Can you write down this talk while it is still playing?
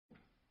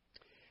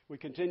We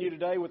continue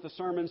today with the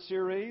sermon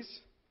series,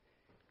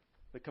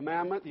 the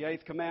commandment, the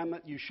eighth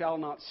commandment, you shall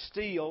not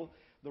steal.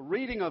 The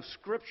reading of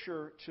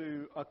Scripture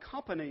to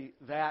accompany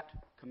that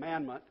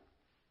commandment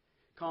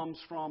comes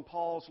from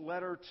Paul's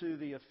letter to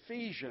the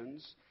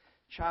Ephesians,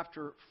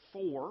 chapter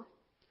 4.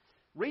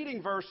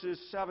 Reading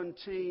verses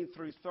 17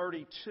 through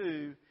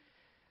 32,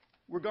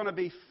 we're going to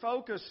be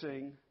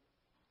focusing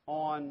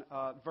on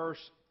verse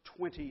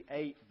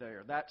 28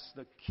 there. That's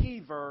the key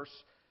verse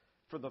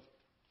for the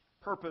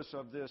purpose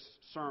of this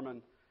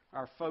sermon.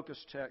 Our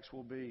focus text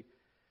will be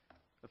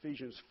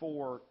Ephesians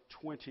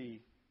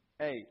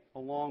 4:28,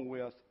 along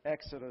with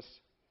Exodus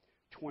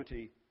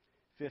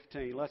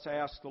 20:15. Let's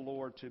ask the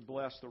Lord to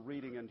bless the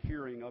reading and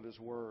hearing of His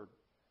Word.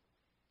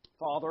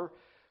 Father,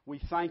 we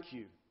thank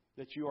You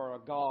that You are a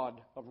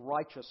God of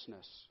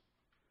righteousness,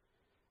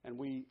 and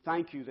we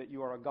thank You that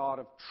You are a God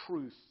of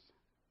truth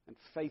and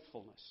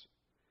faithfulness.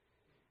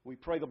 We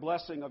pray the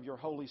blessing of Your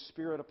Holy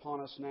Spirit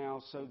upon us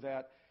now so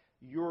that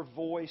Your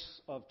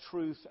voice of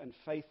truth and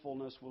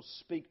faithfulness will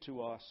speak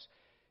to us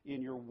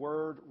in Your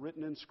Word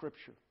written in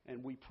Scripture.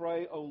 And we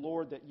pray, O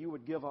Lord, that You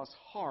would give us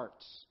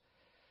hearts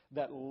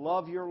that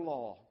love Your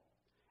law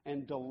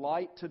and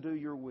delight to do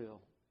Your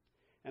will,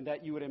 and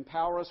that You would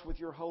empower us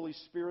with Your Holy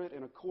Spirit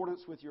in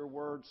accordance with Your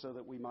Word so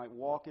that we might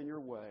walk in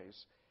Your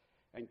ways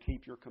and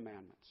keep Your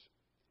commandments.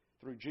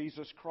 Through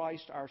Jesus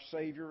Christ, our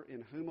Savior,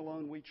 in whom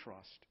alone we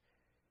trust.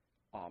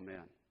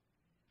 Amen.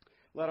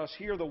 Let us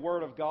hear the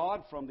Word of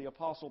God from the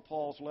Apostle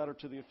Paul's letter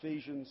to the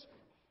Ephesians,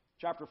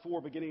 chapter 4,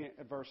 beginning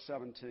at verse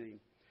 17.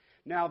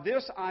 Now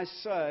this I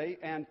say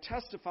and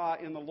testify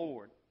in the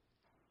Lord,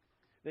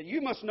 that you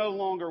must no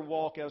longer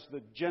walk as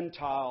the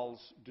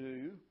Gentiles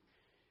do,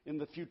 in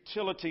the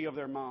futility of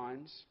their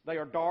minds. They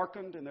are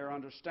darkened in their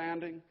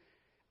understanding,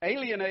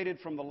 alienated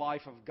from the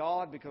life of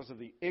God because of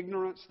the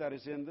ignorance that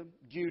is in them,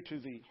 due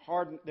to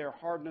their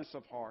hardness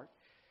of heart.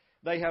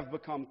 They have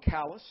become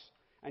callous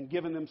and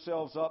given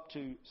themselves up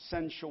to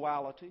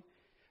sensuality,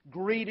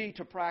 greedy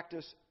to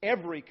practice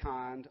every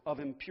kind of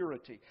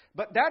impurity.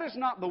 But that is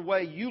not the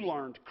way you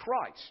learned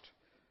Christ,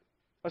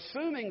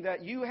 assuming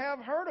that you have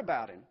heard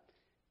about Him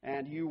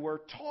and you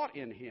were taught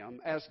in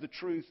Him, as the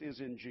truth is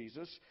in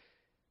Jesus,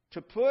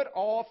 to put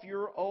off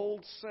your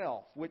old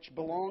self, which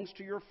belongs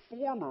to your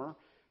former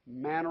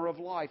manner of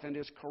life and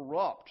is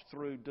corrupt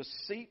through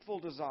deceitful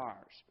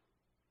desires,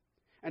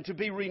 and to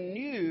be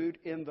renewed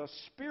in the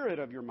spirit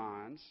of your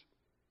minds,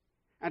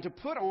 and to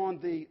put on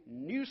the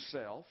new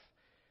self,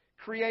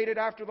 created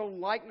after the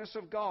likeness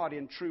of God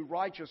in true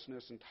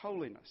righteousness and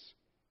holiness.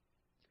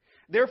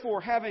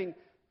 Therefore, having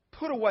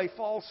put away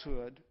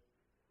falsehood,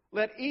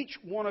 let each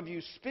one of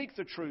you speak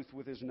the truth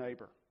with his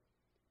neighbor.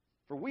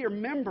 For we are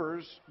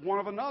members one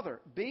of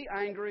another. Be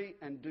angry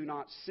and do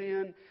not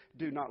sin.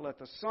 Do not let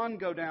the sun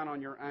go down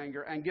on your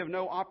anger, and give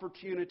no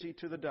opportunity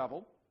to the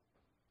devil.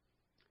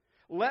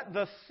 Let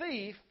the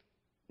thief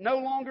no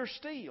longer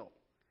steal,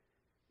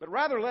 but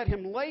rather let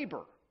him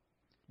labor,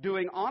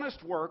 doing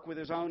honest work with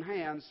his own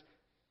hands,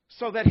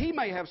 so that he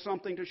may have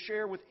something to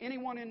share with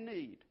anyone in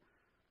need.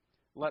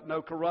 Let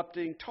no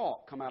corrupting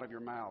talk come out of your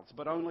mouths,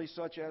 but only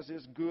such as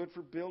is good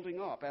for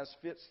building up, as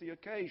fits the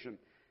occasion,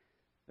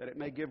 that it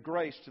may give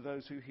grace to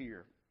those who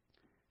hear.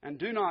 And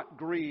do not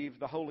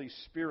grieve the Holy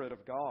Spirit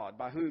of God,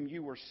 by whom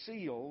you were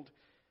sealed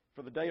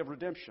for the day of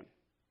redemption.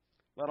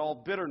 Let all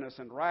bitterness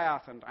and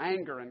wrath and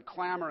anger and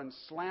clamor and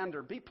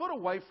slander be put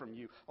away from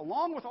you,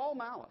 along with all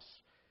malice.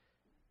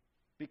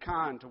 Be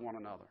kind to one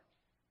another,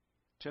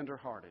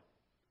 tender-hearted,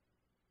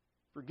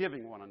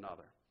 forgiving one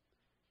another,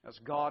 as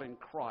God in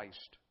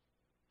Christ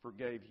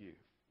forgave you.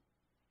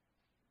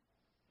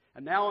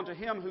 And now unto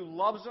Him who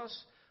loves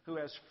us, who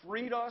has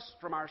freed us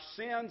from our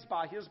sins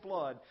by His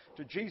blood,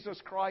 to Jesus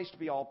Christ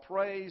be all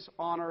praise,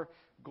 honor,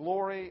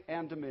 glory,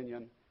 and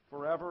dominion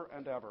forever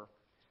and ever.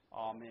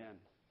 Amen.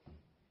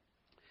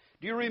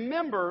 Do you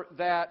remember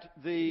that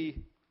the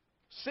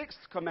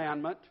sixth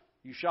commandment,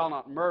 you shall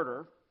not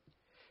murder,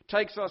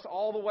 takes us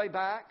all the way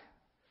back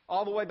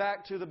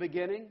to the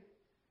beginning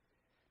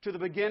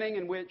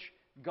in which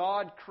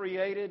God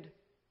created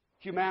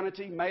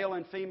humanity, male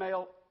and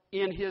female,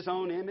 in His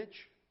own image?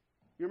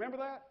 You remember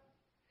that?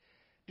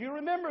 Do you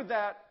remember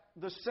that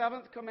the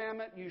seventh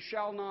commandment, you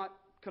shall not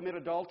commit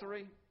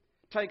adultery,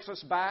 takes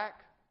us back,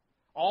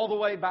 all the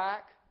way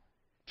back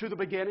to the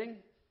beginning,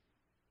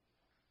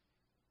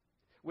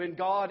 when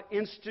God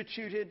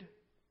instituted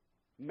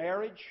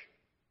marriage,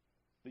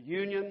 the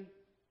union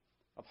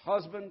of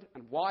husband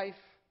and wife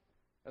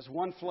as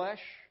one flesh?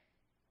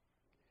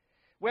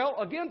 Well,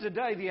 again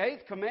today, the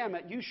eighth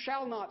commandment, you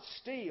shall not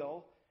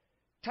steal,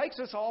 takes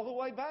us all the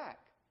way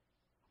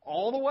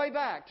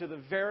back to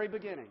the very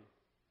beginning.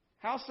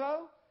 How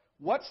so?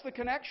 What's the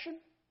connection?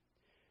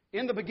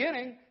 In the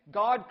beginning,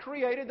 God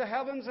created the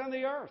heavens and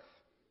the earth.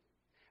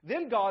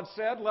 Then God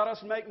said, let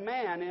us make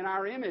man in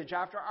our image,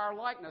 after our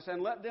likeness,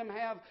 and let them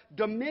have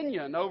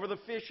dominion over the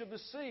fish of the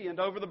sea, and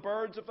over the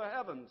birds of the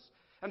heavens,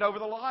 and over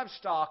the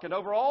livestock, and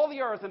over all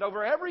the earth, and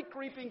over every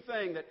creeping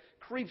thing that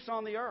creeps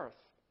on the earth.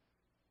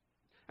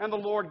 And the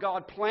Lord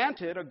God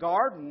planted a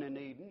garden in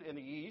Eden, in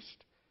the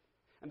east,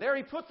 And there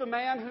He put the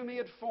man whom He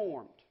had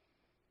formed.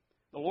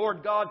 The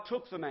Lord God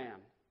took the man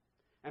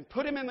and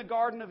put him in the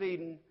Garden of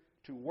Eden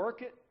to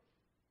work it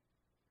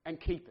and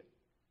keep it.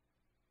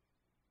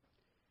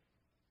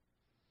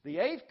 The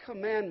eighth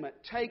commandment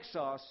takes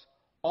us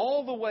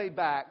all the way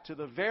back to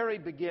the very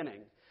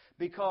beginning,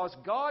 because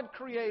God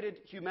created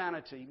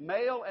humanity,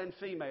 male and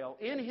female,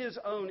 in His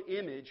own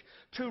image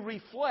to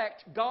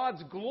reflect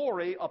God's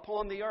glory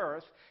upon the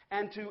earth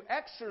and to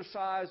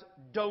exercise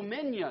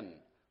dominion,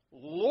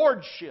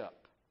 lordship,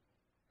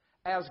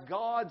 as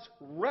God's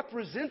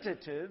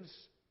representatives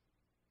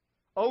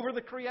over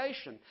the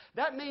creation.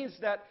 That means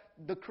that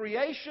the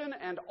creation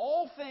and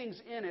all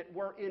things in it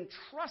were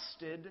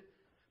entrusted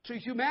to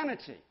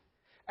humanity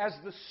as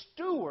the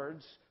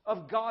stewards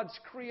of God's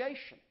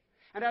creation.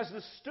 And as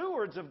the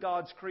stewards of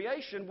God's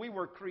creation, we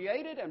were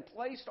created and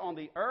placed on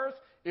the earth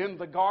in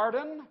the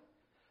garden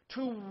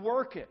to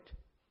work it,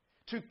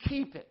 to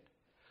keep it,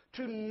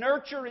 to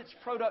nurture its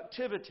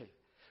productivity,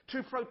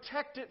 to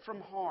protect it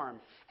from harm,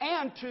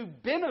 and to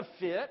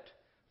benefit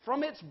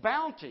from its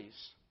bounties.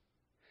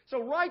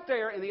 So right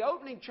there in the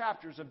opening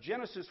chapters of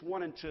Genesis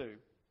 1 and 2,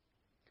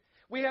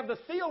 we have the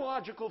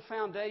theological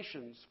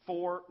foundations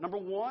for, number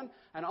one,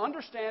 an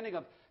understanding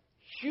of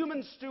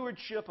human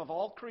stewardship of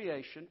all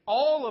creation,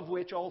 all of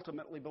which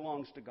ultimately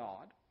belongs to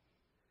God.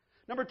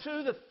 Number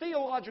two, the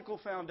theological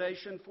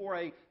foundation for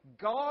a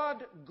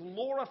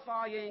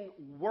God-glorifying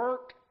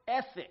work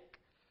ethic,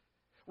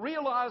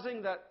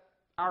 realizing that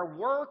our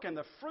work and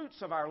the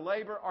fruits of our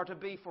labor are to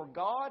be for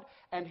God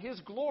and His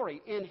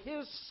glory, in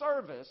His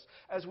service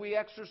as we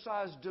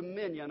exercise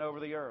dominion over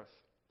the earth.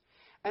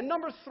 And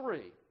number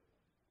three,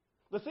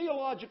 the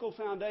theological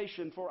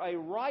foundation for a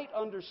right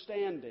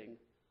understanding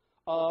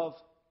of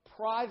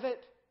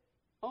private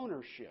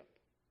ownership,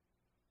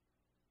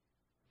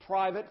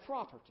 private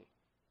property.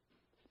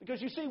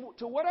 Because you see,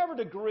 to whatever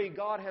degree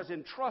God has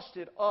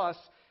entrusted us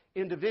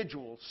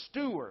individuals,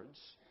 stewards,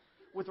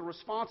 with the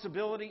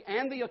responsibility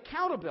and the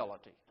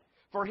accountability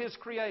for His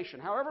creation,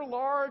 however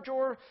large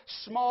or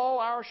small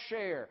our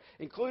share,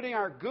 including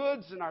our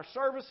goods and our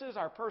services,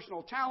 our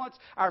personal talents,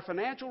 our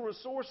financial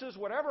resources,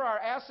 whatever our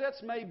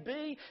assets may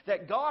be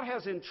that God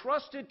has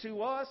entrusted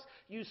to us,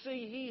 you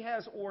see, He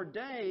has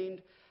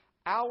ordained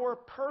our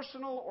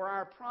personal or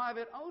our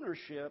private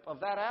ownership of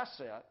that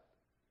asset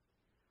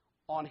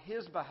on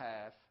His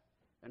behalf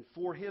and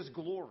for His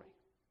glory.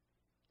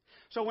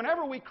 So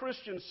whenever we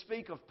Christians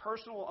speak of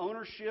personal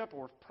ownership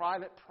or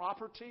private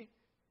property,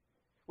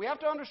 we have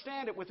to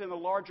understand it within the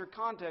larger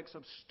context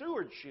of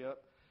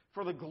stewardship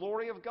for the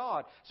glory of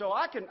God. So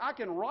I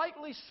can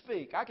rightly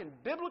speak, I can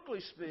biblically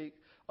speak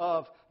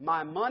of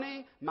my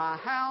money, my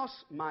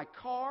house, my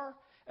car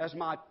as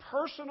my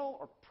personal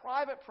or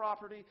private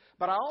property,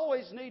 but I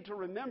always need to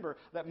remember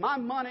that my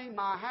money,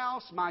 my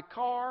house, my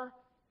car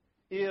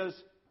is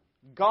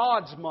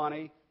God's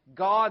money,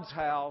 God's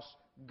house,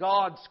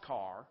 God's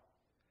car,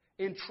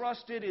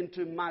 entrusted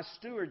into my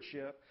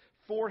stewardship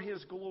for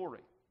His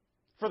glory,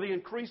 for the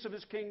increase of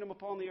His kingdom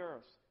upon the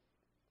earth.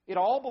 It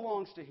all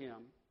belongs to Him.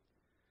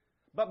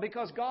 But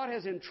because God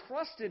has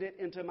entrusted it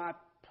into my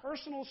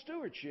personal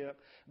stewardship,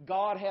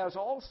 God has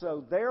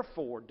also,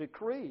 therefore,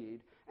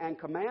 decreed and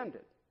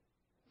commanded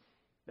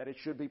that it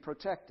should be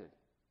protected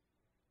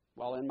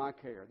while in my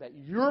care, that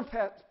your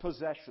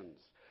possessions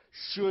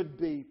should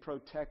be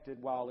protected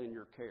while in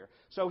your care.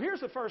 So here's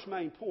the first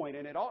main point,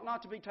 and it ought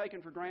not to be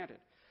taken for granted.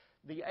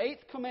 The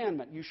eighth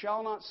commandment, you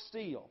shall not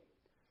steal,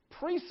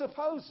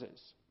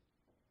 presupposes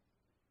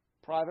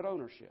private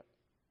ownership,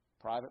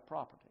 private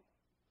property.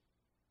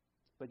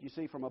 But you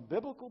see, from a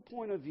biblical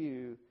point of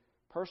view,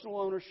 personal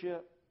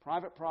ownership,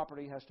 private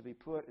property has to be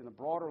put in the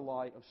broader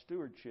light of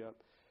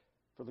stewardship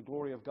for the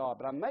glory of God.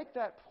 But I make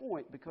that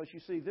point because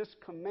you see, this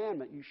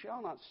commandment, you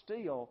shall not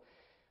steal,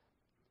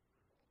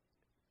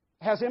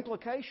 has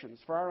implications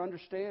for our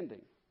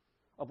understanding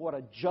of what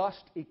a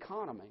just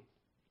economy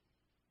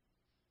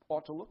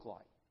ought to look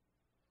like.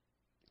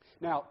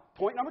 Now,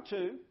 point number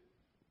two,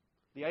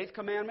 the eighth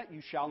commandment,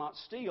 you shall not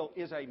steal,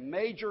 is a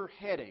major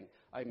heading,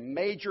 a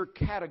major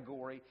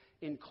category,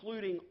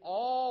 including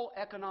all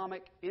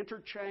economic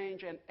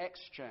interchange and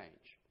exchange.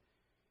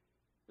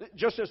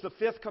 Just as the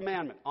fifth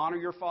commandment, honor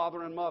your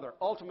father and mother,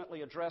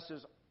 ultimately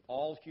addresses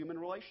all human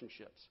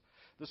relationships.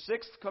 The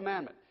sixth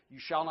commandment, you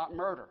shall not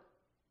murder,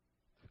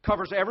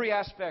 covers every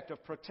aspect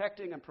of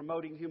protecting and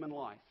promoting human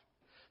life.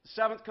 The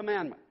seventh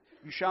commandment,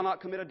 you shall not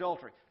commit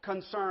adultery,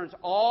 concerns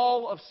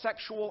all of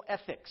sexual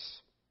ethics.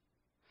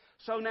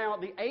 So now,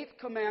 the eighth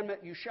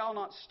commandment, you shall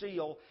not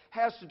steal,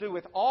 has to do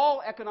with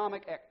all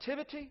economic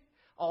activity,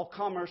 all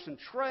commerce and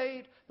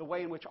trade, the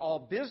way in which all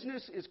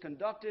business is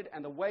conducted,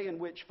 and the way in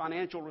which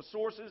financial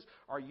resources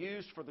are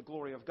used for the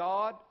glory of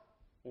God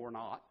or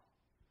not,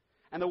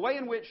 and the way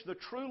in which the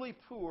truly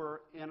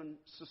poor in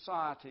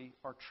society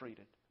are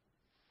treated.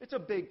 It's a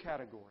big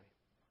category.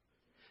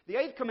 The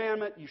eighth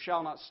commandment, you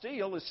shall not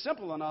steal, is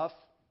simple enough,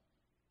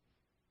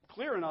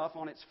 clear enough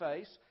on its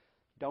face.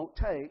 Don't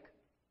take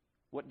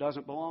what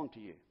doesn't belong to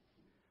you.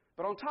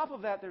 But on top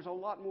of that, there's a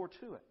lot more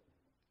to it.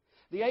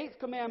 The eighth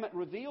commandment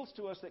reveals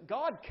to us that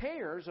God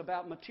cares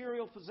about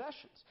material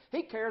possessions.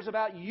 He cares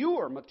about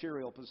your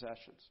material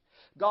possessions.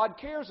 God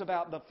cares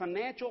about the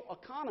financial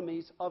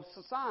economies of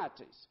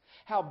societies,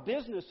 how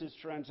business is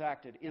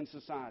transacted in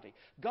society.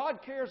 God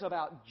cares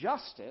about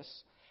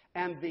justice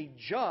and the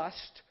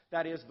just,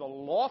 that is, the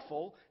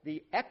lawful,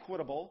 the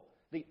equitable,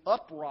 the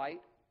upright,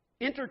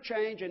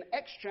 interchange and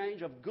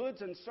exchange of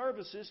goods and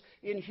services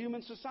in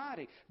human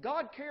society.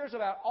 God cares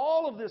about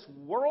all of this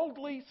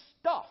worldly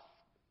stuff.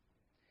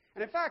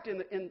 And in fact,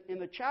 in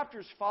the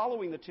chapters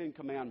following the Ten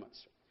Commandments,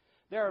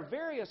 there are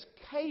various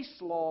case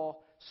law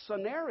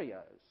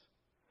scenarios,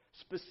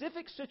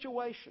 specific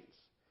situations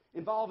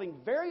involving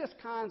various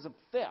kinds of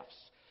thefts,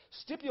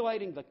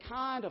 stipulating the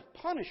kind of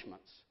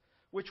punishments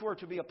which were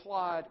to be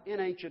applied in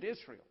ancient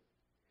Israel,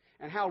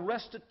 and how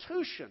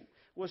restitution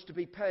was to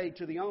be paid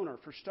to the owner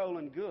for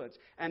stolen goods.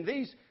 And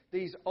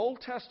these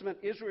Old Testament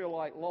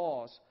Israelite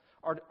laws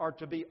are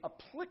to be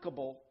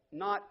applicable,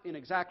 not in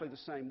exactly the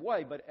same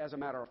way, but as a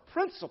matter of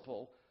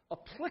principle,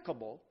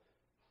 applicable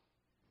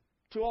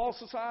to all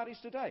societies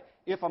today.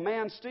 If a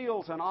man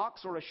steals an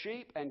ox or a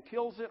sheep and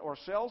kills it or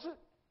sells it,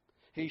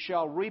 he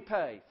shall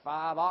repay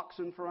 5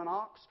 oxen for an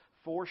ox,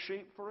 4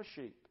 sheep for a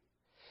sheep.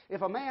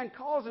 If a man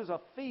causes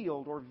a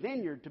field or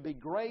vineyard to be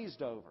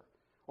grazed over,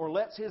 or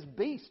lets his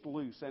beast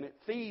loose and it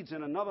feeds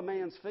in another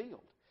man's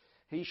field,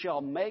 he shall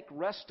make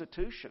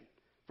restitution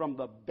from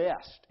the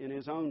best in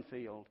his own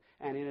field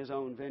and in his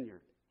own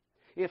vineyard.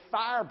 If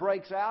fire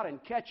breaks out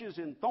and catches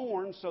in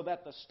thorns so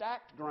that the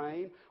stacked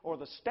grain or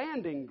the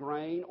standing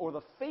grain or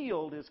the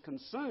field is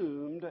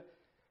consumed,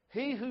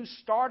 he who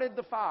started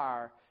the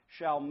fire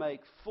shall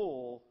make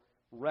full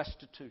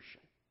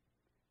restitution.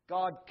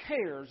 God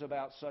cares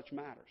about such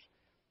matters.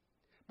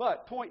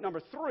 But point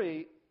number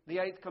 3, the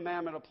eighth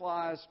commandment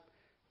applies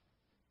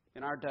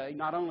in our day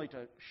not only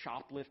to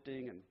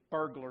shoplifting and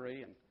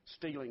burglary and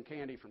stealing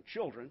candy from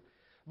children,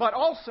 but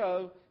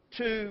also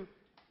to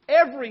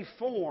every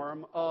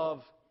form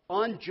of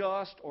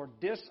unjust or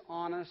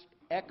dishonest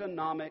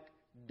economic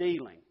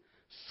dealing.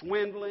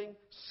 Swindling,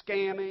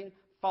 scamming,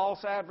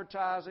 false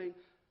advertising,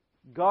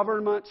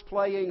 governments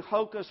playing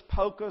hocus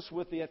pocus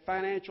with the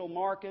financial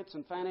markets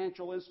and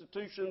financial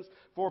institutions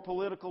for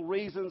political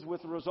reasons,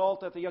 with the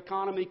result that the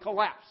economy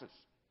collapses.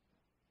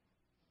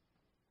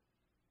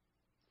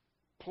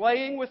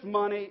 Playing with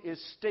money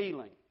is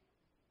stealing.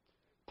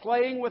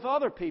 Playing with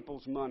other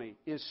people's money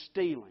is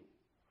stealing.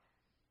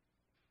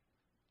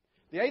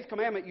 The eighth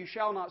commandment, you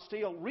shall not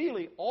steal,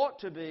 really ought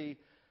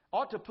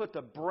to put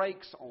the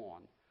brakes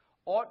on,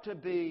 ought to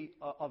be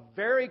a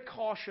very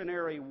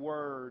cautionary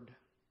word,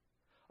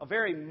 a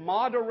very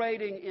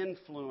moderating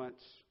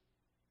influence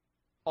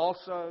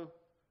also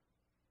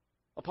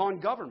upon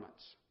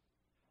governments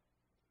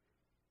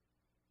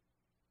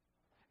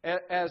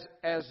as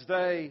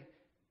they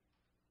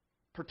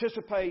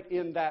participate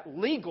in that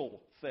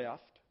legal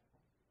theft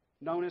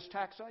known as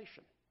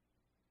taxation.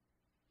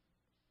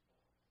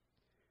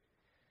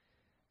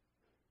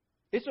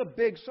 It's a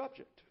big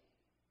subject.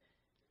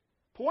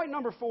 Point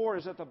number 4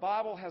 is that the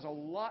Bible has a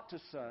lot to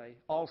say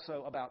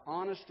also about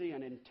honesty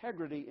and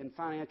integrity in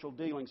financial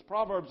dealings.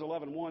 Proverbs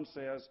 11:1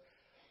 says,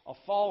 a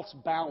false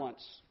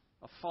balance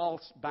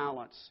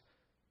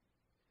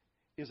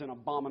is an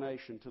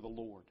abomination to the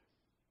Lord,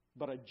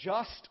 but a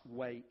just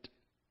weight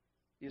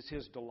is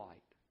His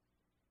delight.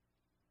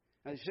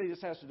 Now, you see,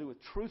 this has to do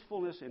with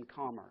truthfulness in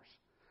commerce,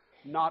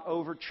 not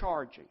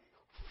overcharging,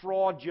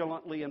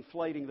 fraudulently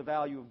inflating the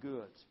value of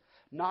goods,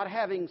 not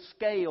having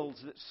scales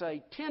that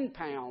say 10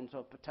 pounds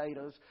of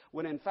potatoes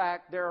when in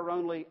fact there are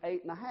only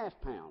 8.5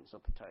 pounds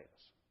of potatoes.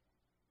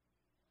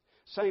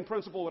 Same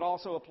principle would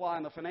also apply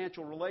in the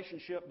financial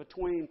relationship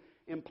between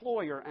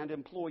employer and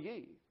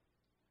employee.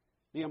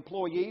 The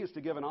employee is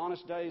to give an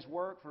honest day's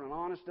work for an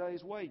honest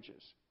day's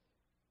wages.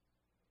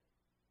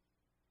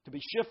 To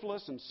be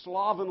shiftless and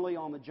slovenly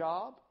on the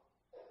job,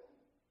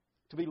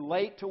 to be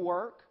late to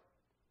work,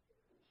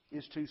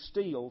 is to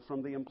steal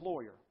from the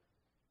employer.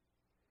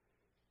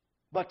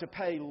 But to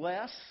pay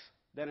less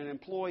than an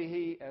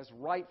employee has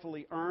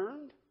rightfully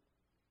earned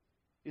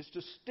is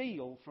to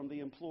steal from the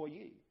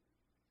employee.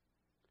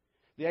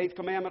 The eighth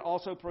commandment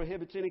also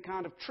prohibits any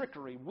kind of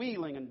trickery,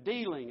 wheeling and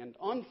dealing, and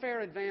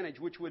unfair advantage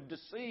which would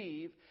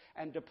deceive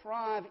and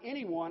deprive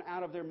anyone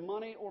out of their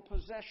money or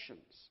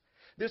possessions.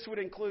 This would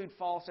include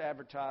false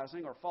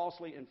advertising or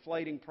falsely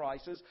inflating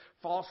prices,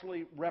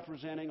 falsely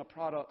representing a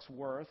product's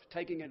worth,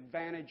 taking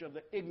advantage of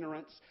the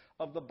ignorance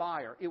of the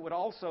buyer. It would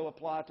also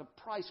apply to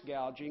price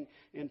gouging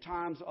in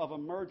times of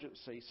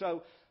emergency.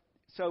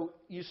 So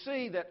you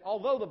see that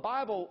although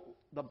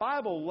the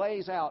Bible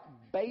lays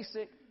out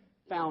basic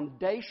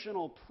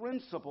foundational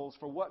principles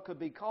for what could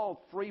be called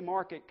free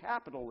market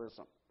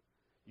capitalism,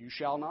 you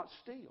shall not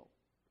steal,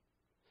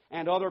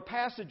 and other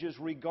passages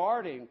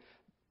regarding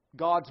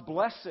God's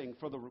blessing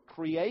for the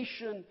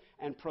creation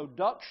and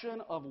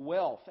production of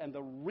wealth and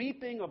the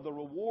reaping of the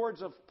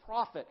rewards of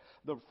profit,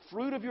 the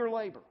fruit of your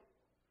labor.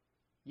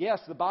 Yes,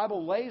 the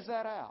Bible lays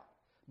that out.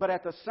 But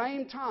at the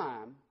same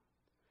time,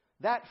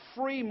 that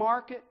free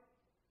market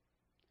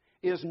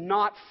is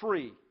not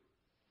free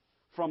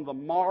from the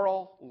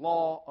moral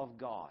law of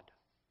God.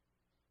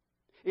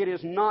 It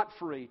is not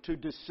free to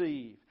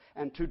deceive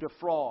and to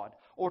defraud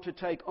or to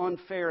take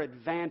unfair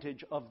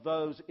advantage of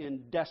those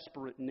in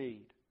desperate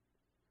need.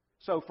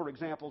 So, for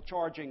example,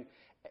 charging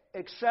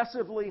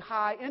excessively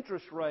high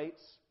interest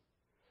rates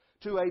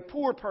to a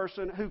poor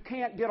person who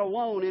can't get a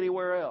loan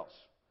anywhere else.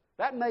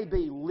 That may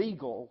be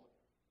legal,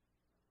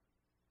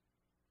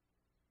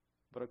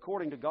 but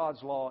according to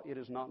God's law, it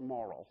is not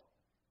moral.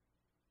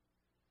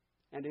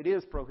 And it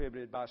is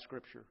prohibited by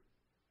Scripture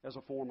as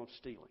a form of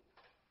stealing.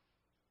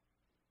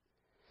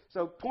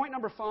 So point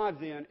number 5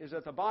 then is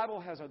that the Bible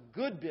has a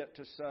good bit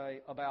to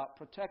say about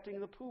protecting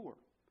the poor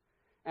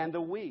and the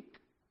weak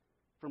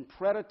from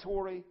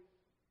predatory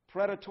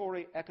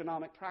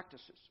economic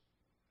practices.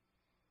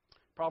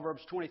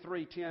 Proverbs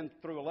 23:10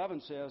 through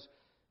 11 says,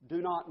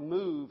 "Do not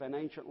move an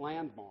ancient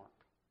landmark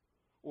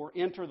or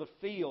enter the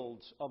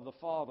fields of the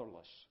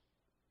fatherless.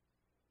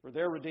 For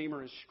their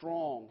Redeemer is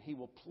strong. He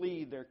will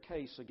plead their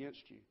case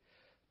against you."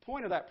 The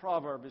point of that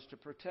proverb is to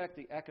protect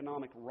the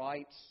economic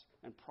rights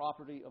and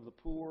property of the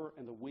poor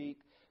and the weak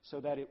so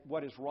that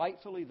what is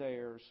rightfully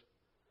theirs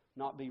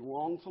not be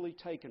wrongfully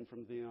taken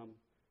from them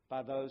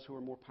by those who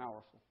are more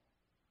powerful.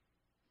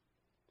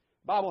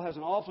 The Bible has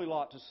an awfully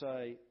lot to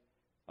say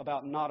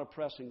about not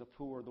oppressing the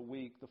poor, the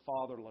weak, the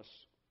fatherless,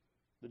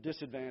 the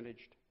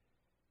disadvantaged,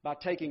 by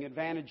taking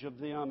advantage of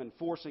them and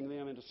forcing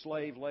them into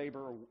slave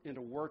labor or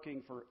into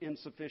working for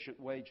insufficient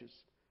wages.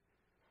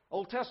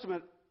 Old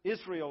Testament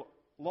Israel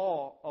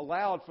law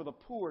allowed for the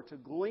poor to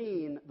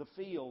glean the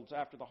fields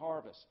after the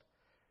harvest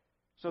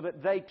so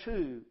that they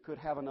too could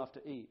have enough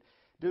to eat.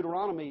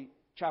 Deuteronomy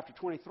chapter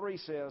 23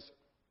 says,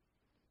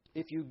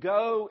 "If you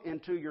go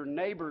into your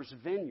neighbor's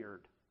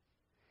vineyard,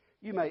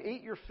 you may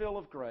eat your fill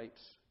of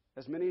grapes,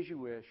 as many as you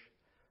wish,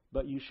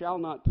 but you shall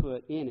not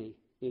put any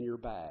in your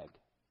bag.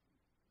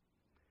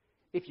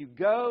 If you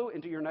go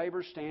into your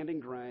neighbor's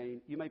standing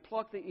grain, you may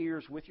pluck the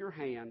ears with your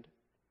hand,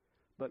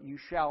 but you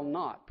shall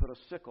not put a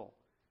sickle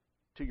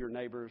to your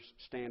neighbor's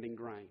standing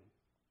grain."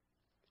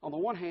 On the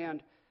one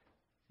hand,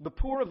 the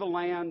poor of the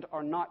land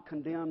are not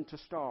condemned to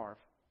starve,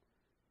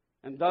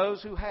 and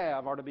those who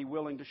have are to be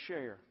willing to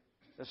share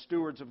as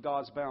stewards of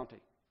God's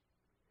bounty.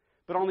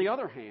 But on the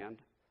other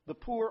hand, the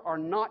poor are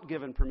not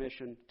given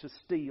permission to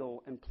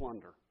steal and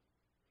plunder.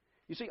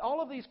 You see,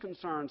 all of these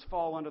concerns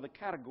fall under the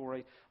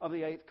category of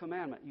the 8th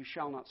commandment, "You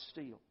shall not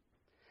steal."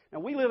 Now,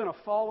 we live in a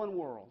fallen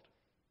world.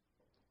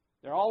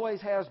 There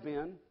always has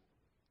been,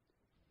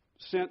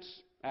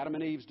 since Adam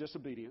and Eve's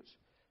disobedience,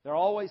 there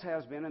always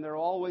has been and there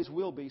always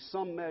will be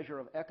some measure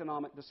of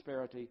economic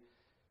disparity,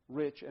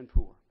 rich and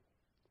poor.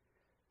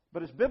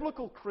 But as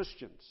biblical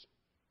Christians,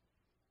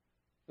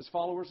 as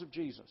followers of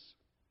Jesus,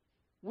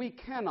 we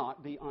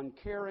cannot be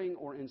uncaring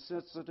or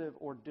insensitive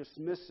or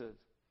dismissive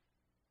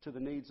to the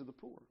needs of the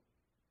poor.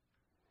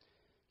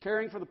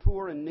 Caring for the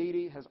poor and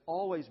needy has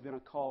always been a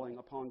calling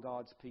upon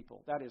God's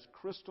people. That is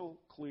crystal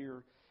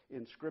clear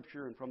in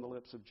Scripture and from the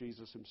lips of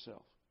Jesus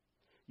Himself.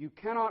 You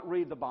cannot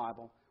read the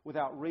Bible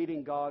without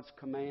reading God's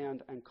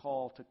command and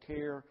call to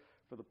care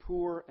for the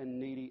poor and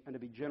needy and to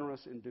be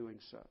generous in doing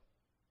so.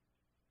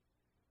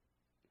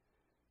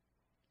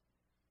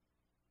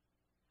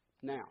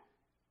 Now,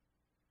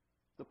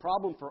 the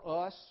problem for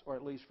us, or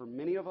at least for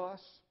many of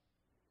us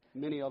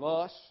in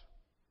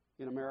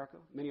America,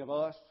 many of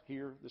us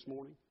here this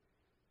morning,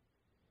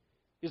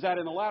 is that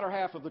in the latter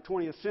half of the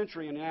 20th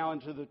century and now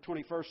into the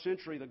 21st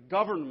century, the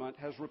government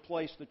has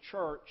replaced the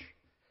church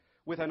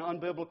with an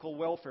unbiblical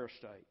welfare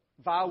state,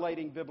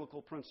 violating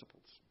biblical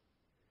principles,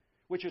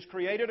 which has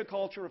created a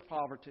culture of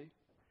poverty,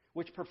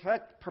 which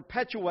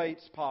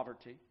perpetuates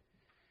poverty,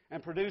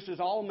 and produces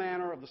all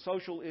manner of the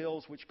social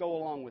ills which go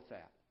along with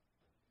that.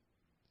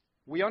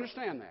 We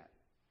understand that.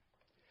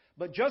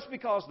 But just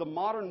because the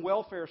modern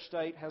welfare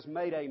state has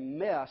made a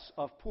mess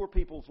of poor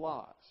people's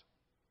lives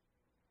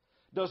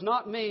does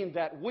not mean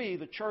that we,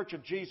 the Church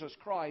of Jesus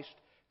Christ,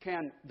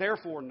 can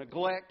therefore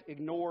neglect,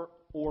 ignore,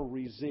 or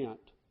resent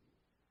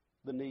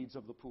the needs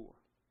of the poor.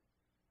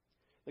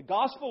 The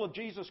gospel of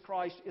Jesus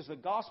Christ is the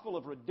gospel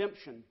of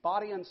redemption,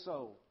 body and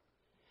soul.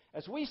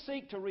 As we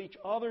seek to reach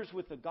others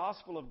with the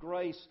gospel of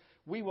grace,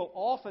 we will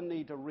often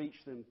need to reach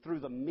them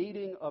through the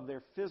meeting of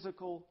their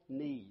physical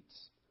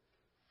needs,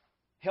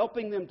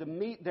 helping them to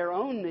meet their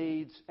own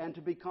needs and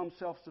to become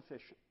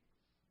self-sufficient.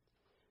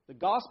 The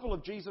gospel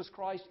of Jesus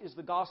Christ is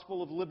the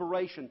gospel of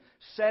liberation,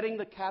 setting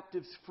the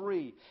captives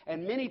free.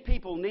 And many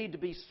people need to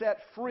be set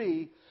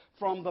free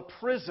from the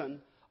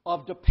prison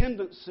of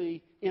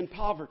dependency in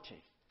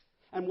poverty.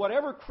 And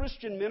whatever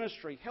Christian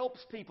ministry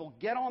helps people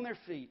get on their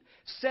feet,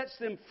 sets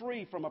them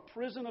free from a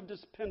prison of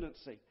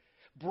dependency,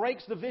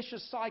 breaks the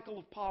vicious cycle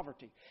of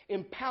poverty,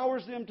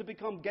 empowers them to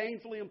become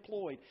gainfully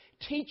employed,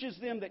 teaches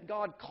them that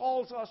God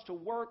calls us to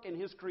work in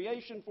His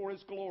creation for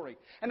His glory,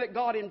 and that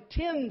God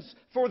intends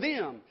for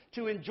them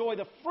to enjoy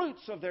the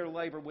fruits of their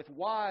labor with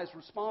wise,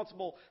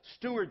 responsible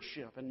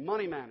stewardship and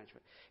money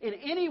management. In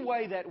any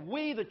way that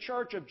we, the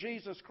Church of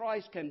Jesus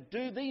Christ, can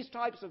do these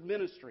types of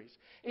ministries,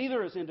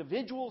 either as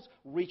individuals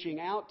reaching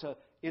out to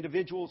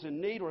individuals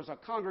in need or as a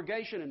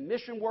congregation in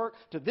mission work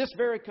to this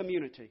very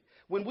community,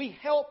 when we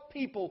help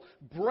people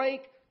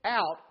break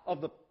out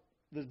of the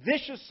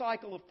vicious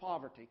cycle of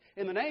poverty,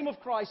 in the name of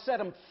Christ, set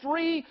them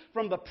free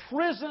from the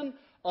prison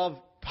of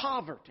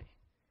poverty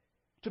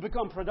to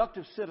become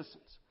productive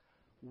citizens,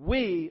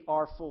 we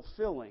are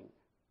fulfilling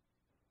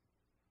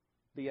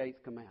the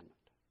eighth commandment.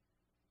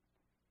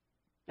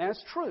 And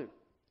it's true.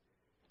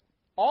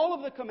 All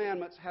of the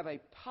commandments have a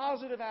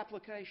positive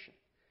application.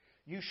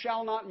 You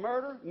shall not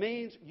murder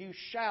means you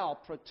shall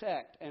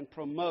protect and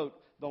promote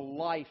the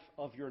life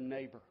of your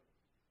neighbor.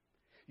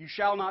 You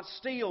shall not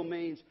steal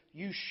means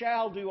you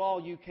shall do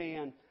all you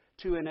can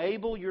to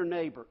enable your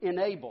neighbor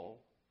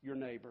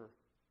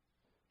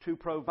to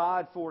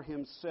provide for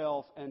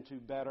himself and to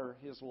better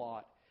his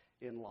lot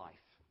in life.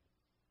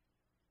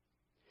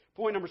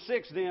 Point number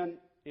 6 then,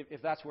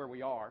 if that's where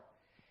we are,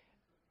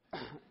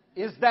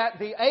 is that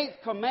the eighth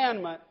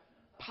commandment,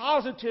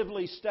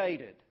 positively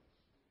stated,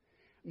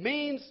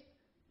 means,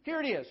 here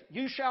it is,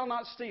 you shall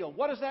not steal.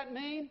 What does that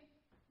mean?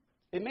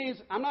 It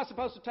means I'm not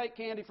supposed to take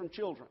candy from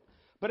children.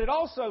 But it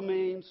also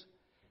means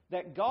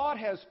that God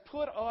has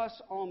put us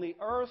on the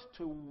earth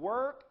to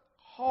work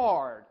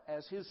hard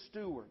as His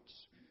stewards.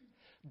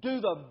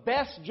 Do the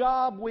best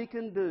job we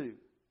can do.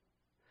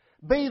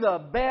 Be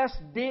the best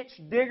ditch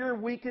digger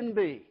we can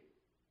be.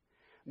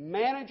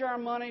 Manage our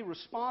money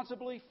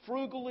responsibly,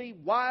 frugally,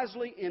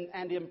 wisely,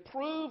 and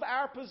improve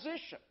our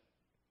position.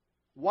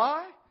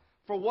 Why?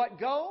 For what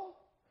goal?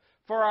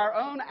 For our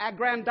own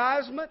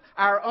aggrandizement,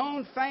 our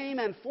own fame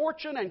and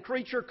fortune and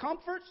creature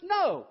comforts?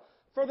 No.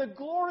 For the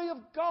glory of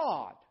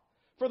God.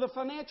 For the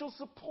financial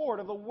support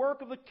of the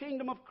work of the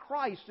kingdom of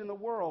Christ in the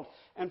world.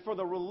 And for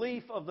the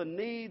relief of the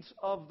needs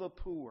of the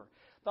poor.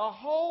 The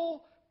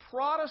whole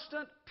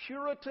Protestant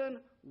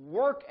Puritan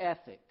work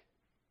ethic,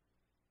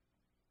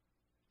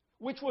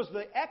 which was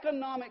the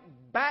economic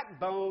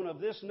backbone of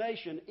this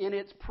nation in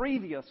its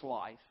previous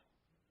life,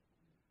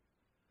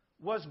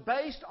 was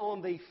based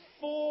on the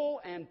full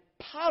and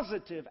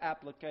positive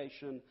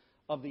application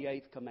of the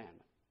eighth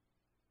commandment.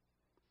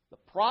 The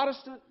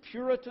Protestant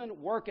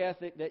Puritan work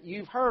ethic that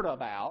you've heard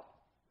about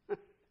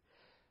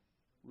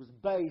was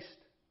based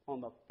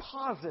on the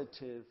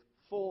positive,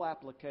 full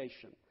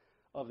application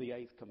of the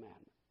eighth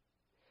commandment.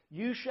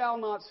 You shall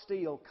not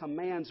steal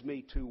commands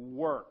me to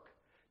work,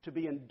 to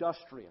be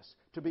industrious,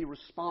 to be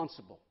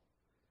responsible,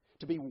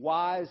 to be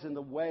wise in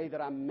the way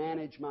that I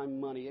manage my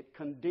money. It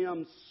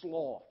condemns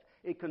sloth.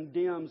 It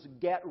condemns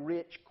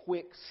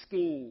get-rich-quick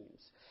schemes.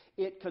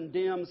 It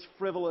condemns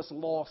frivolous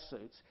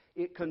lawsuits.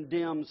 It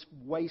condemns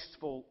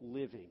wasteful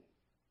living.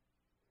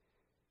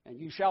 And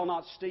you shall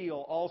not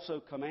steal also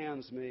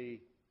commands me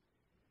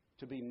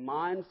to be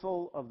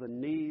mindful of the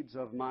needs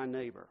of my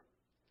neighbor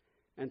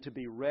and to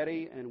be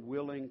ready and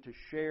willing to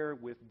share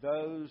with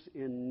those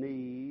in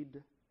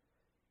need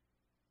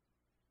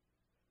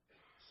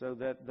so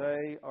that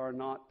they are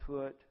not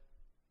put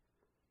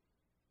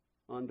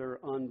under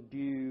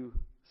undue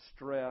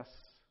stress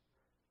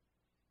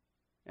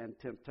and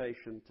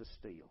temptation to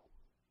steal.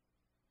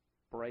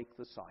 Break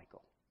the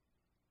cycle.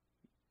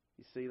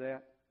 You see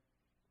that?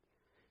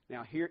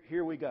 Now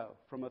here we go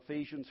from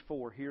Ephesians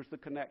 4. Here's the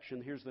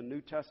connection. Here's the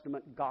New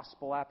Testament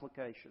gospel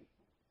application.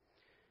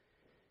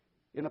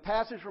 In the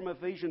passage from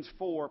Ephesians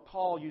 4,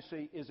 Paul, you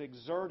see, is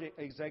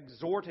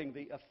exhorting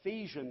the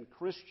Ephesian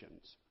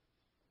Christians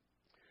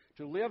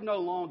to live no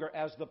longer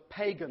as the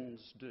pagans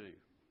do,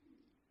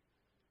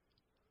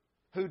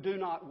 who do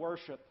not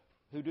worship,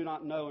 who do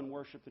not know and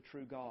worship the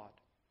true God,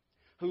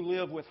 who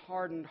live with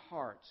hardened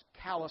hearts,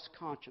 callous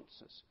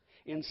consciences,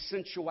 in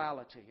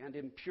sensuality and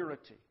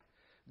impurity,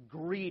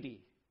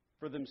 greedy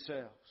for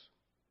themselves.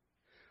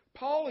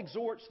 Paul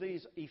exhorts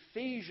these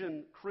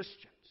Ephesian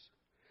Christians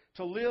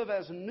to live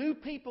as new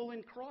people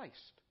in Christ,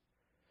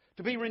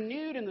 to be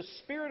renewed in the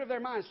spirit of their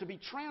minds, to be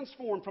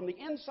transformed from the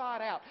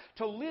inside out,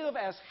 to live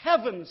as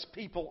heaven's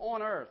people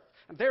on earth,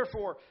 and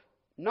therefore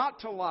not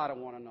to lie to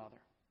one another,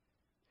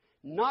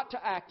 not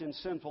to act in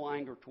sinful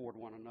anger toward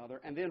one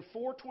another. And then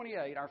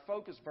 4:28, our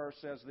focus verse,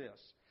 says this,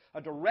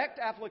 a direct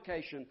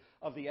application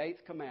of the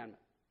eighth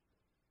commandment.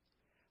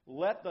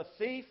 Let the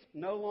thief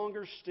no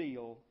longer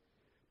steal,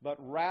 but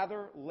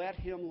rather let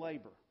him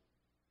labor,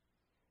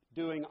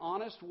 doing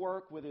honest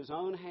work with his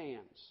own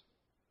hands,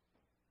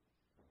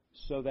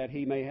 so that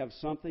he may have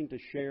something to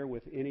share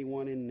with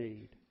anyone in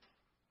need.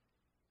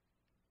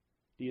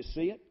 Do you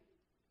see it?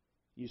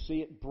 You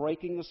see it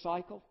breaking the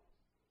cycle?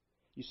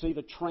 You see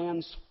the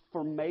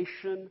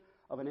transformation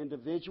of an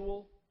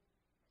individual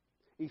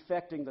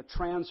effecting the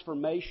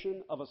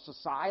transformation of a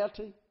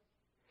society?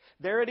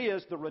 There it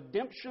is, the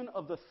redemption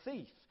of the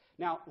thief.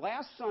 Now,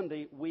 last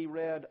Sunday we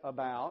read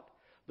about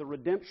the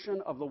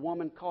redemption of the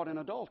woman caught in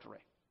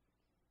adultery,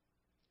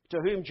 to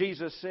whom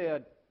Jesus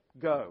said,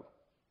 "Go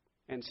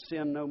and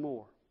sin no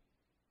more."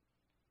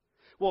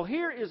 Well,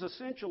 here is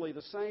essentially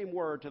the same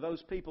word to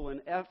those people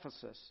in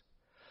Ephesus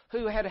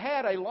who had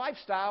had a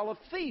lifestyle of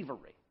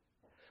thievery,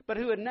 but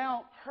who had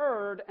now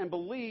heard and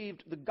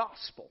believed the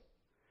gospel.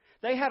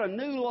 They had a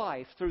new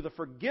life through the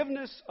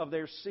forgiveness of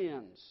their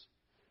sins.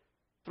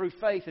 through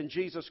faith in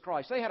Jesus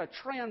Christ. They had a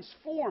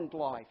transformed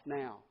life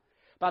now.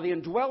 By the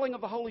indwelling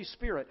of the Holy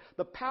Spirit,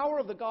 the power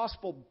of the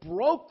gospel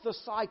broke the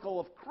cycle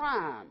of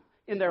crime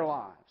in their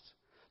lives.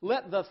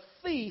 Let the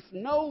thief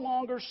no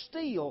longer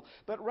steal,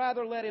 but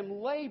rather let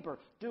him labor,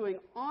 doing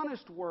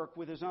honest work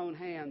with his own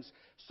hands,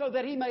 so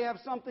that he may have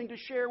something to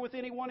share with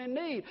anyone in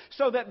need,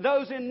 so that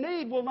those in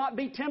need will not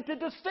be tempted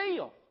to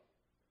steal.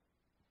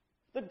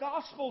 The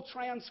gospel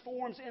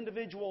transforms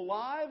individual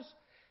lives,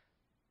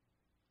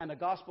 and the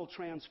gospel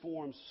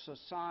transforms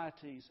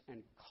societies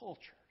and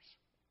cultures.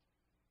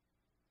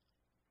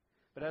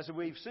 But as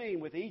we've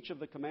seen with each of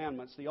the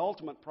commandments, the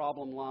ultimate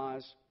problem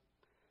lies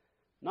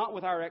not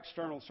with our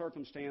external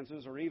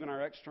circumstances or even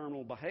our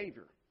external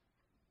behavior,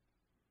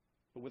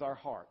 but with our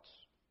hearts.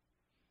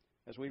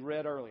 As we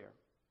read earlier,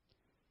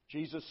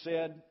 Jesus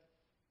said,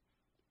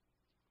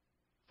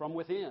 from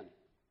within,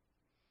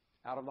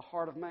 out of the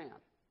heart of man,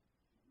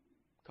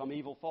 come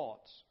evil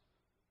thoughts,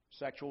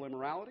 sexual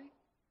immorality,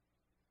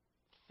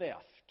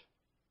 theft,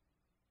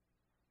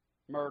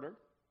 murder,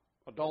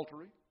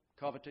 adultery,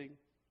 coveting,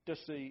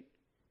 deceit,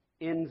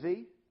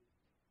 envy.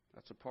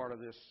 That's a part of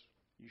this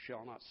you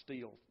shall not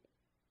steal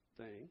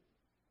thing.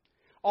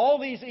 All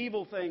these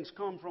evil things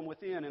come from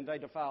within and they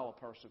defile a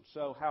person.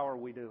 So how are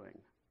we doing?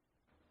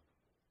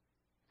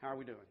 How are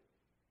we doing?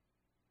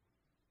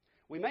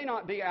 We may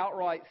not be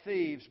outright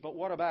thieves, but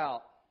what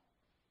about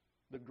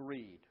the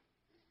greed,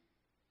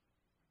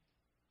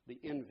 the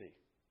envy,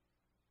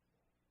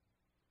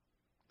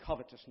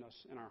 covetousness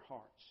in our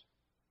hearts?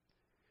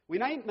 We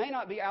may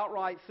not be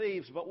outright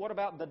thieves, but what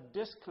about the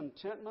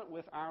discontentment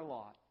with our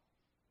lot?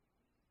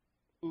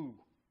 Ooh.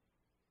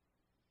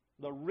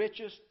 The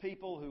richest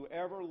people who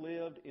ever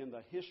lived in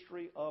the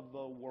history of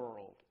the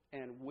world,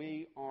 and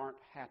we aren't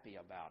happy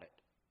about it.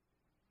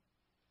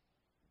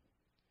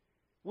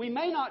 We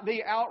may not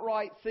be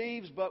outright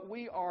thieves, but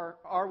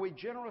are we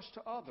generous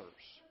to others?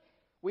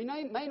 We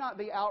may not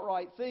be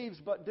outright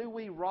thieves, but do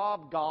we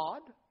rob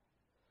God?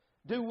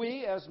 Do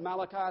we, as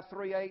Malachi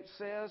 3:8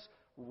 says,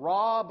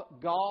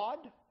 rob God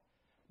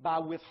by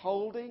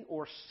withholding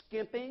or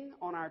skimping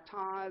on our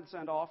tithes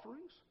and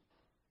offerings?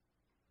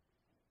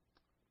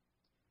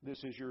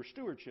 This is your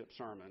stewardship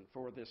sermon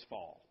for this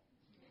fall.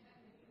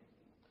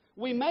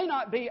 We may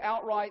not be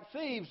outright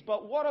thieves,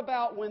 but what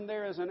about when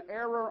there is an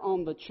error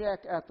on the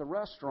check at the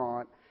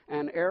restaurant,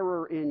 an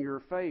error in your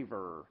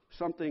favor?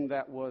 Something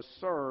that was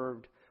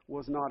served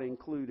was not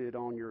included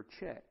on your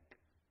check.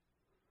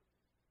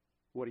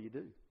 What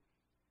do?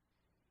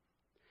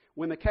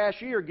 When the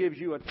cashier gives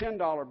you a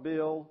 $10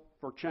 bill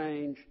for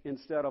change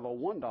instead of a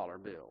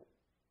 $1 bill,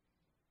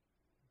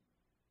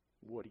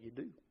 what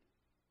do?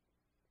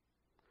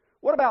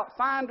 What about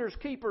finders,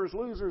 keepers,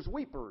 losers,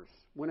 weepers,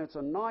 when it's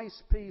a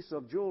nice piece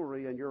of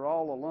jewelry and you're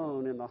all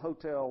alone in the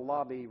hotel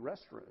lobby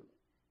restroom?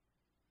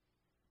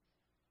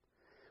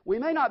 We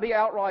may not be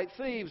outright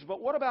thieves,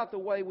 but what about the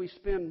way we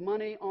spend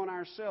money on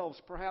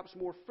ourselves, perhaps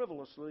more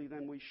frivolously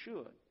than we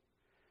should?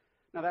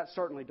 Now, that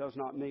certainly does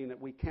not mean that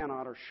we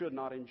cannot or should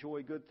not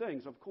enjoy good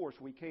things. Of course,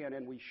 we can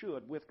and we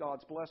should, with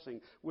God's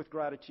blessing, with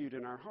gratitude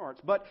in our hearts.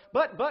 But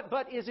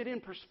is it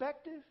in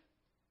perspective?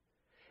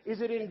 Is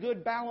it in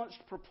good balanced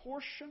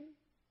proportion?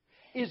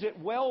 Is it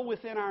well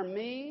within our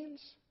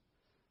means?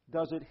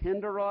 Does it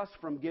hinder us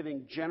from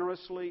giving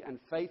generously and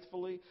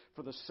faithfully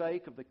for the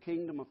sake of the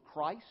kingdom of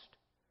Christ?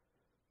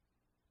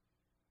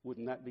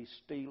 Wouldn't that be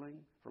stealing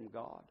from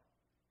God?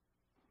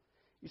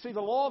 You see,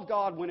 the law of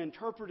God, when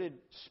interpreted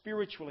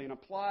spiritually and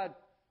applied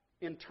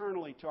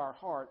internally to our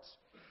hearts,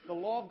 the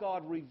law of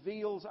God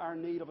reveals our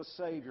need of a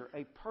Savior,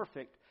 a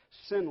perfect,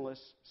 sinless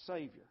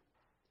Savior,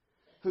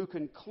 who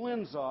can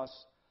cleanse us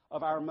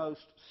of our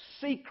most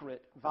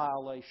secret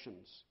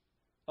violations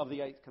of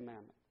the Eighth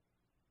Commandment.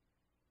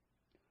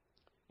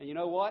 And you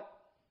know what?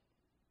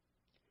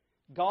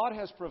 God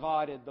has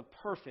provided the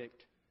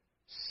perfect,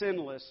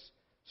 sinless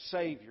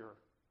Savior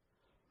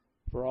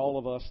for all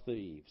of us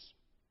thieves.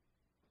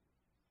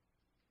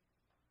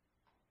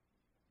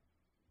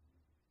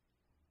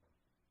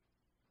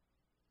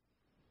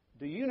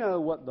 Do you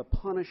know what the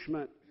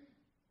punishment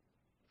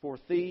for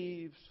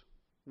thieves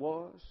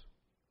was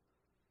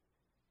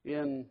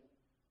in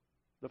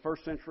the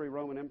first century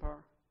Roman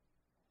Empire?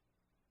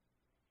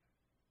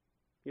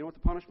 You know what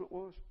the punishment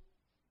was?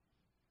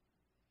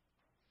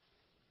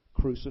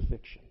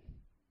 Crucifixion.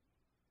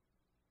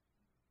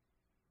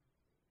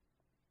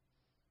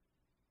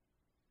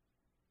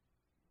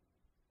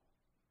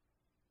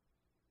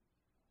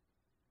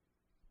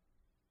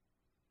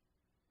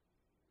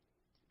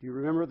 Do you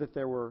remember that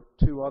there were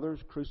two others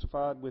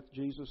crucified with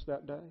Jesus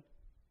that day?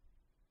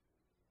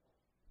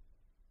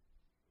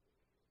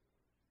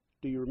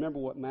 Do you remember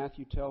what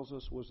Matthew tells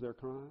us was their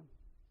crime?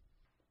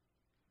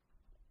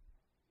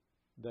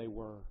 They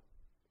were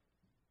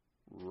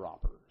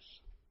robbers.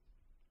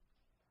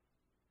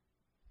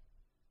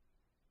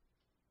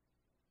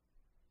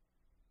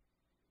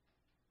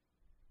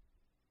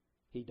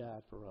 He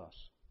died for us.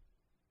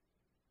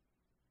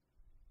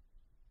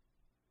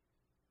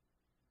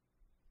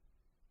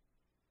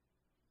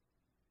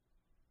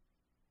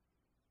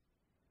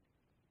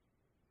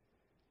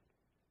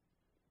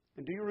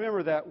 And do you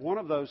remember that one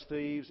of those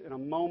thieves, in a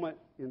moment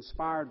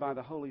inspired by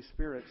the Holy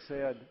Spirit,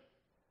 said,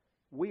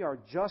 "We are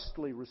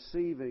justly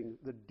receiving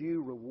the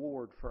due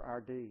reward for our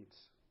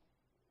deeds.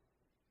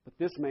 But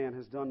this man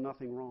has done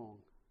nothing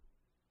wrong."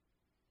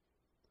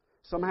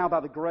 Somehow,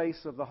 by the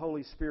grace of the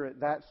Holy Spirit,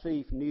 that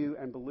thief knew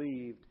and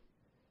believed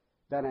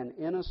that an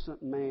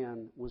innocent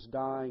man was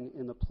dying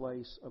in the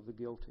place of the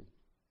guilty.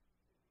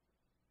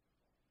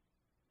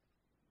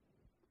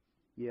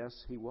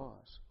 Yes, he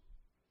was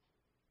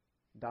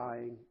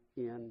dying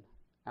in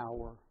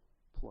our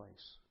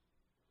place.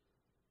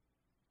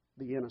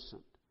 The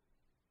innocent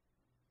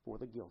for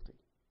the guilty.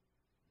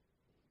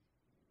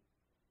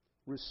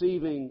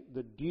 Receiving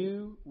the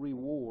due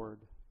reward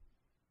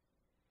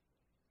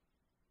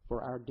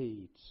for our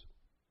deeds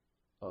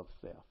of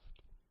theft.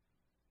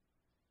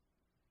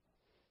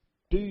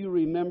 Do you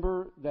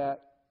remember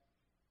that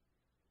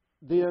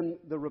then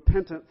the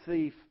repentant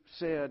thief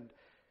said,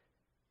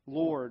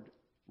 "Lord,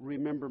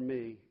 remember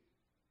me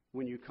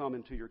when you come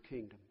into your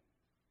kingdom"?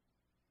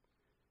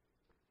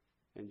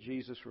 And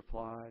Jesus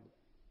replied,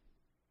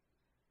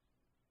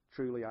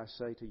 "Truly I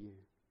say to you,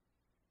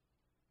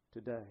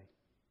 today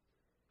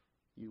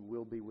you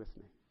will be with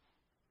me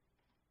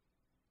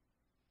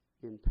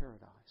in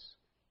paradise,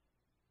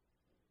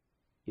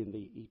 in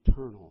the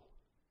eternal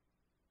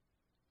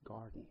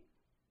Garden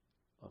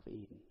of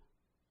Eden."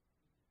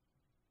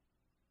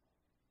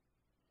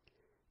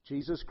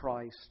 Jesus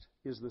Christ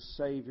is the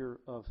Savior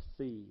of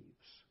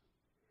thieves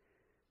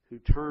who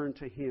turn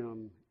to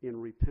Him in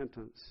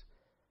repentance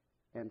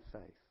and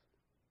faith.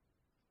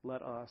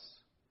 Let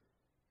us,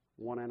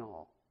 one and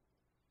all,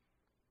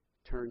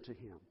 turn to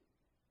Him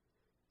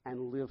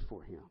and live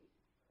for Him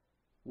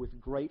with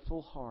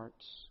grateful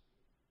hearts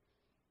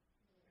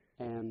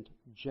and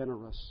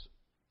generous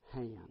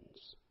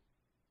hands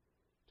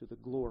to the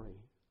glory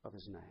of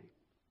His name.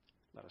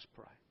 Let us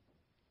pray.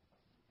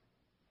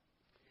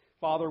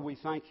 Father, we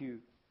thank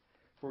you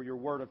for your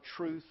word of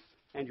truth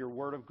and your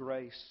word of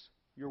grace,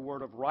 your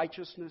word of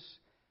righteousness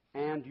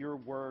and your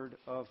word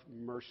of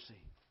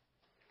mercy.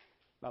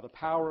 By the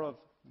power of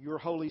your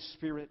Holy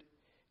Spirit,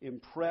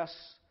 impress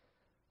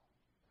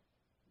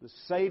the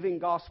saving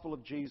gospel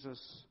of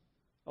Jesus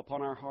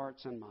upon our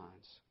hearts and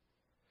minds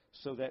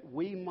so that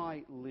we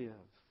might live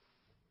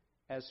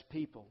as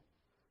people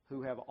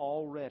who have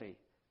already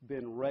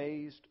been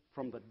raised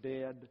from the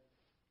dead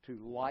to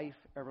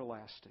life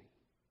everlasting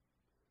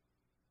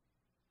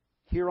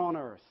here on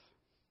earth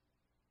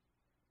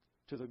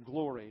to the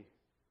glory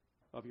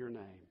of your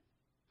name.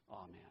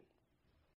 Amen.